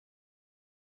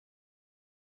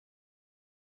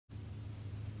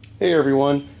Hey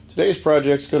everyone, today's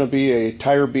project is going to be a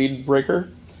tire bead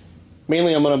breaker.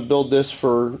 Mainly I'm going to build this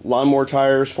for lawnmower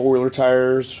tires, four-wheeler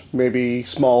tires, maybe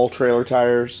small trailer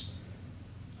tires.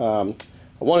 I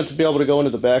want it to be able to go into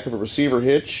the back of a receiver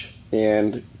hitch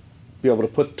and be able to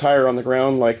put the tire on the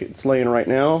ground like it's laying right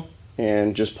now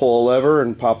and just pull a lever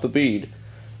and pop the bead.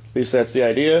 At least that's the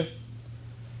idea.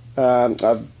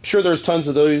 I'm sure there's tons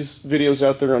of those videos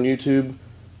out there on YouTube.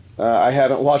 I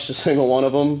haven't watched a single one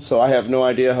of them, so I have no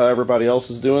idea how everybody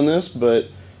else is doing this, but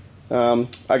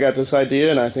I got this idea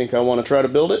and I think I want to try to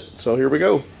build it, so here we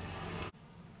go.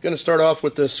 Going to start off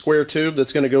with this square tube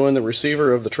that's going to go in the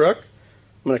receiver of the truck.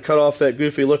 I'm going to cut off that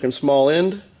goofy looking small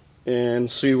end and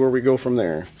see where we go from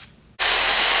there.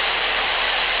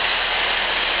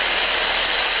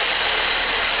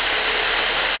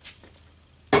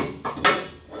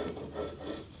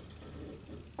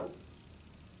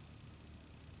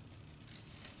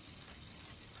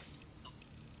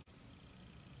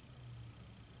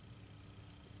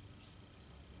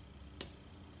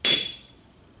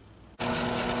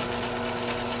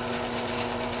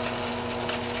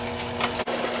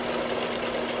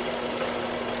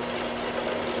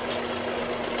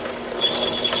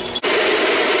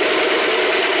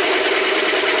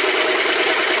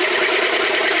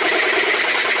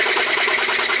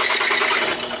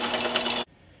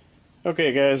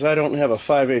 Okay guys, I don't have a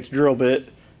 5/8 drill bit,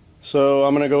 so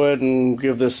I'm going to go ahead and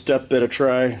give this step bit a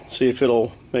try, see if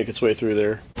it'll make its way through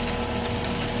there.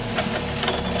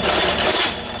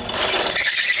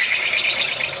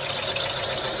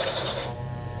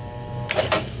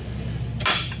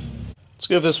 Let's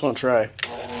give this one a try.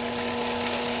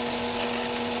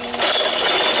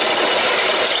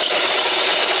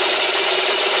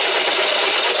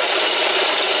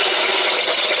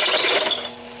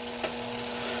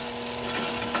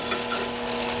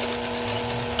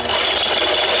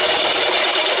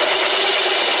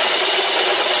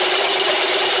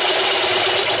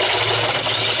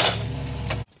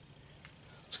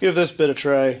 Give this bit a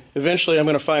try. Eventually I'm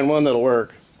going to find one that'll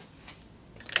work.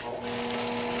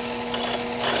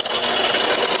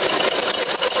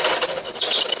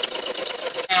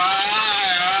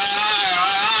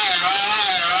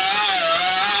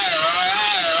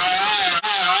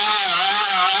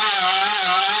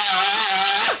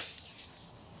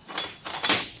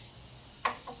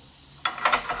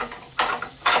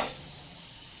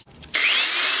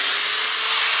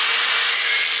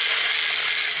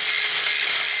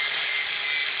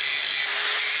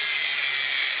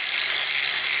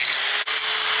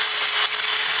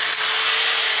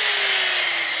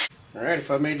 Alright,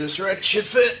 if I made this right, it should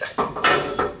fit.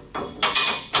 I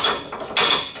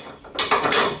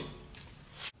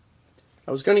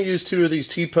was going to use two of these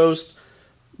T-posts,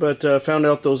 but found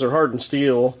out those are hardened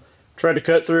steel. Tried to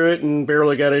cut through it and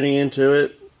barely got any into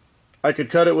it. I could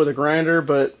cut it with a grinder,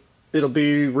 but it'll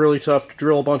be really tough to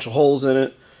drill a bunch of holes in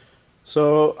it.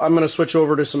 So I'm going to switch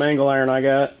over to some angle iron I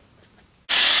got.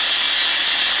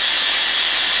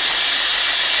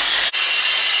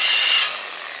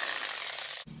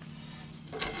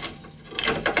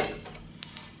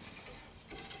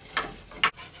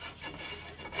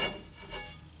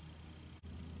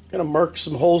 Gonna mark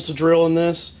some holes to drill in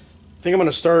this. I think I'm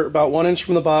gonna start about 1 inch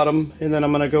from the bottom, and then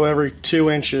I'm gonna go every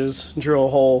 2 inches and drill a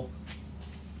hole.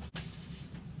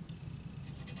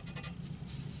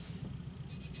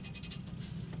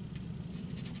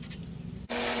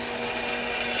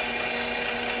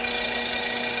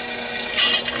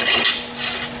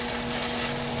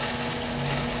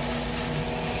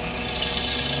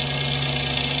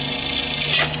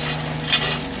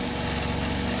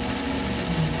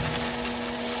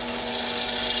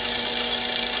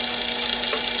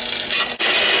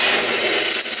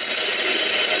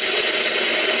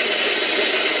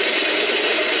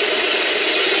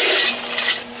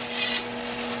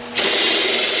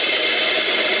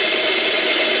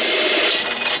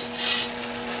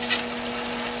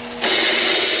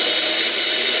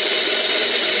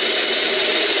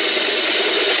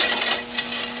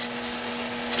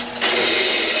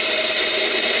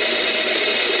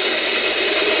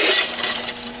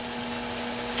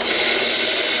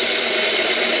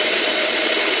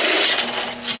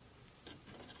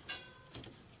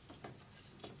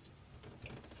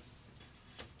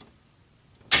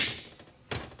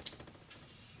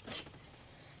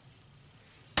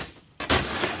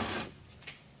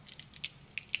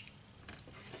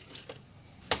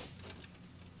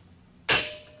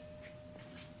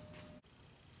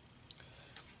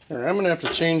 Alright, I'm going to have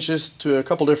to change this to a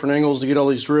couple different angles to get all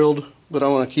these drilled, but I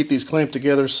want to keep these clamped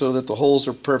together so that the holes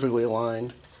are perfectly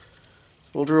aligned.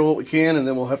 We'll drill what we can and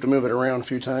then we'll have to move it around a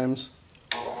few times.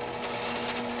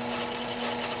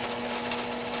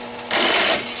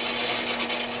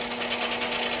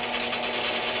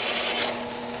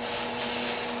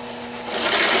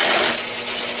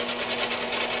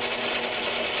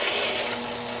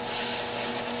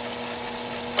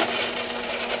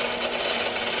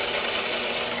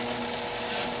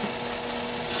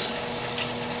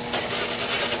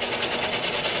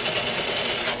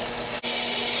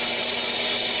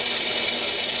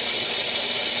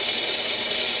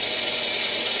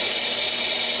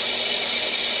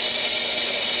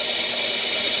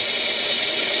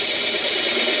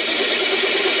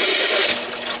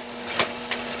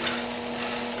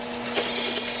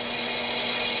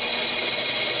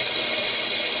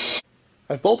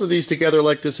 I've bolted these together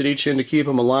like this at each end to keep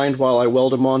them aligned while I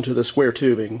weld them onto the square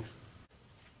tubing.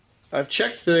 I've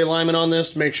checked the alignment on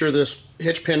this to make sure this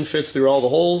hitch pin fits through all the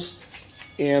holes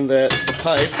and that the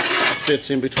pipe fits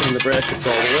in between the brackets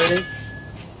all the way.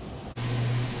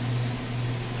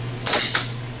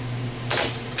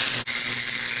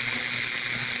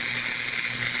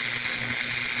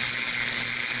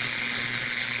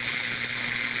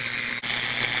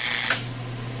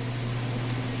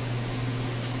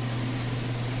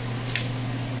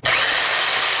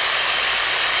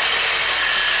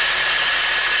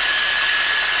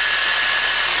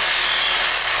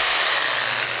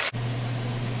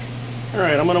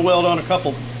 Alright, I'm going to weld on a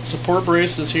couple support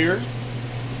braces here.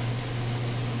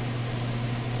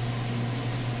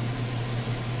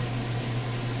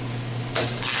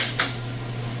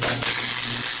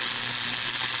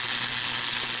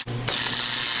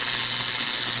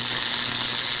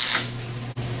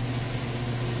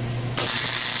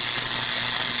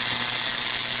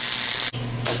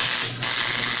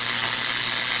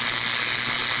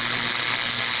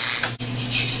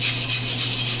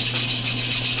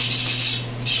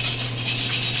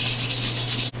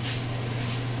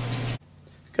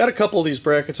 Got a couple of these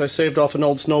brackets I saved off an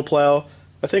old snowplow.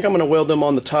 I think I'm going to weld them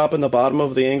on the top and the bottom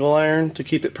of the angle iron to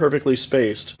keep it perfectly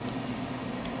spaced.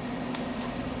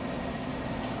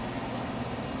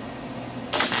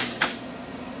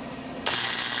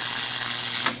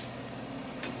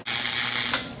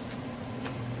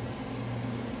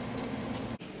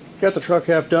 Got the truck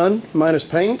half done, minus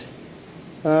paint.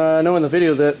 I know in the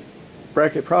video that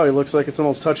bracket probably looks like it's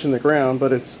almost touching the ground,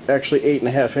 but it's actually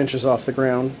 8.5 inches off the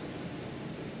ground.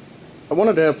 I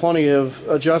wanted to have plenty of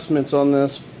adjustments on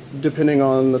this depending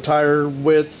on the tire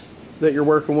width that you're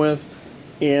working with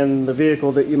and the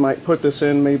vehicle that you might put this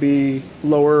in may be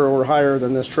lower or higher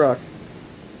than this truck.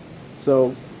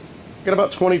 So got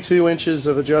about 22 inches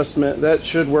of adjustment. That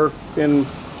should work in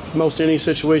most any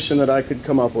situation that I could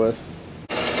come up with.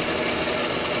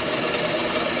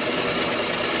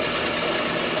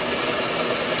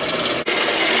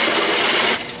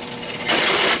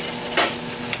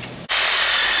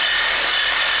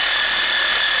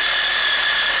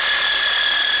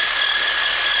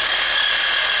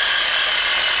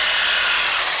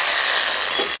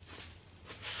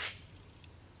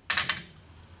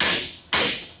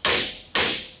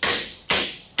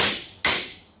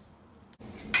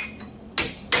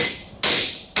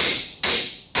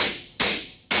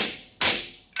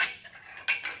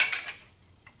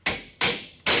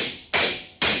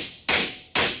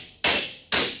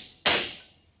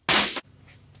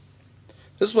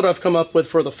 This is what I've come up with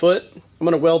for the foot. I'm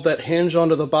going to weld that hinge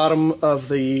onto the bottom of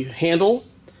the handle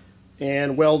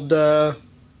and weld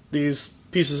these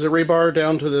pieces of rebar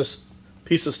down to this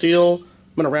piece of steel.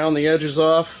 I'm going to round the edges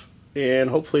off and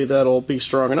hopefully that'll be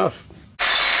strong enough.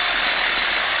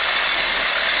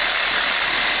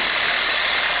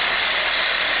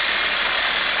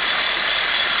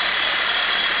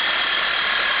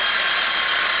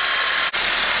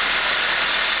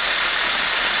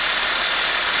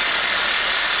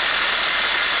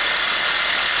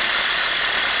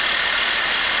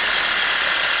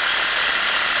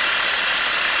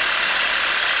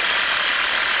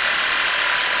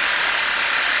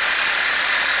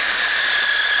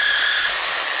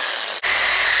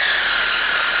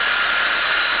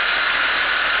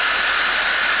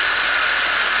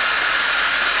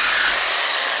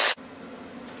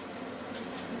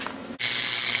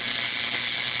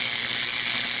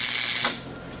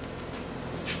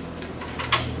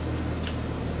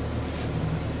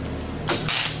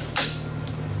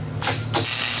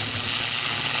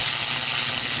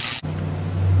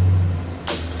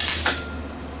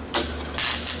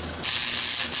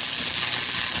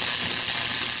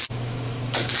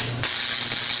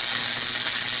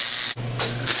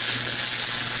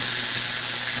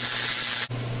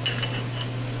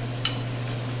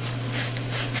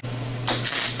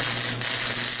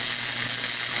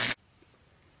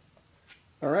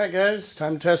 Alright guys,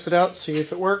 time to test it out, see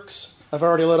if it works. I've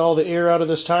already let all the air out of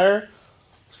this tire.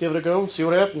 Let's give it a go, see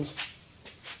what happens.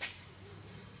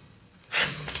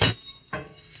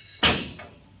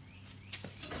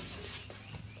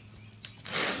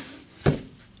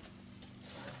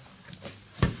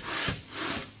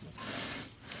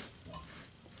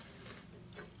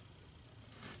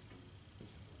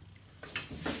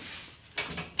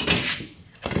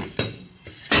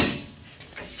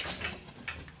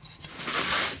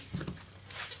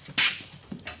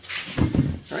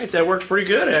 Alright, that worked pretty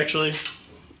good actually.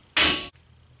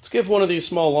 Let's give one of these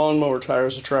small lawnmower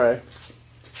tires a try.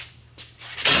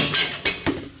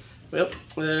 Well,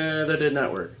 that did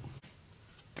not work.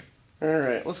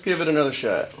 Alright, let's give it another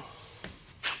shot.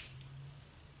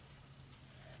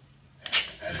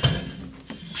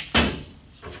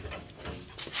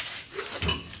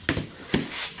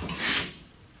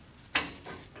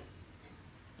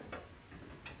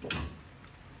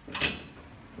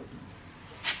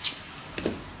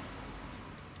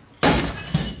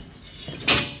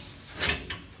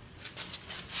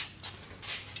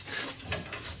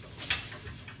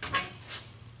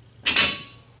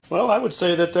 Well, I would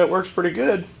say that works pretty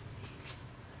good.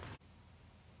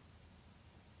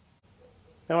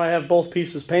 Now I have both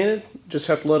pieces painted, just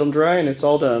have to let them dry and it's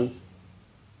all done.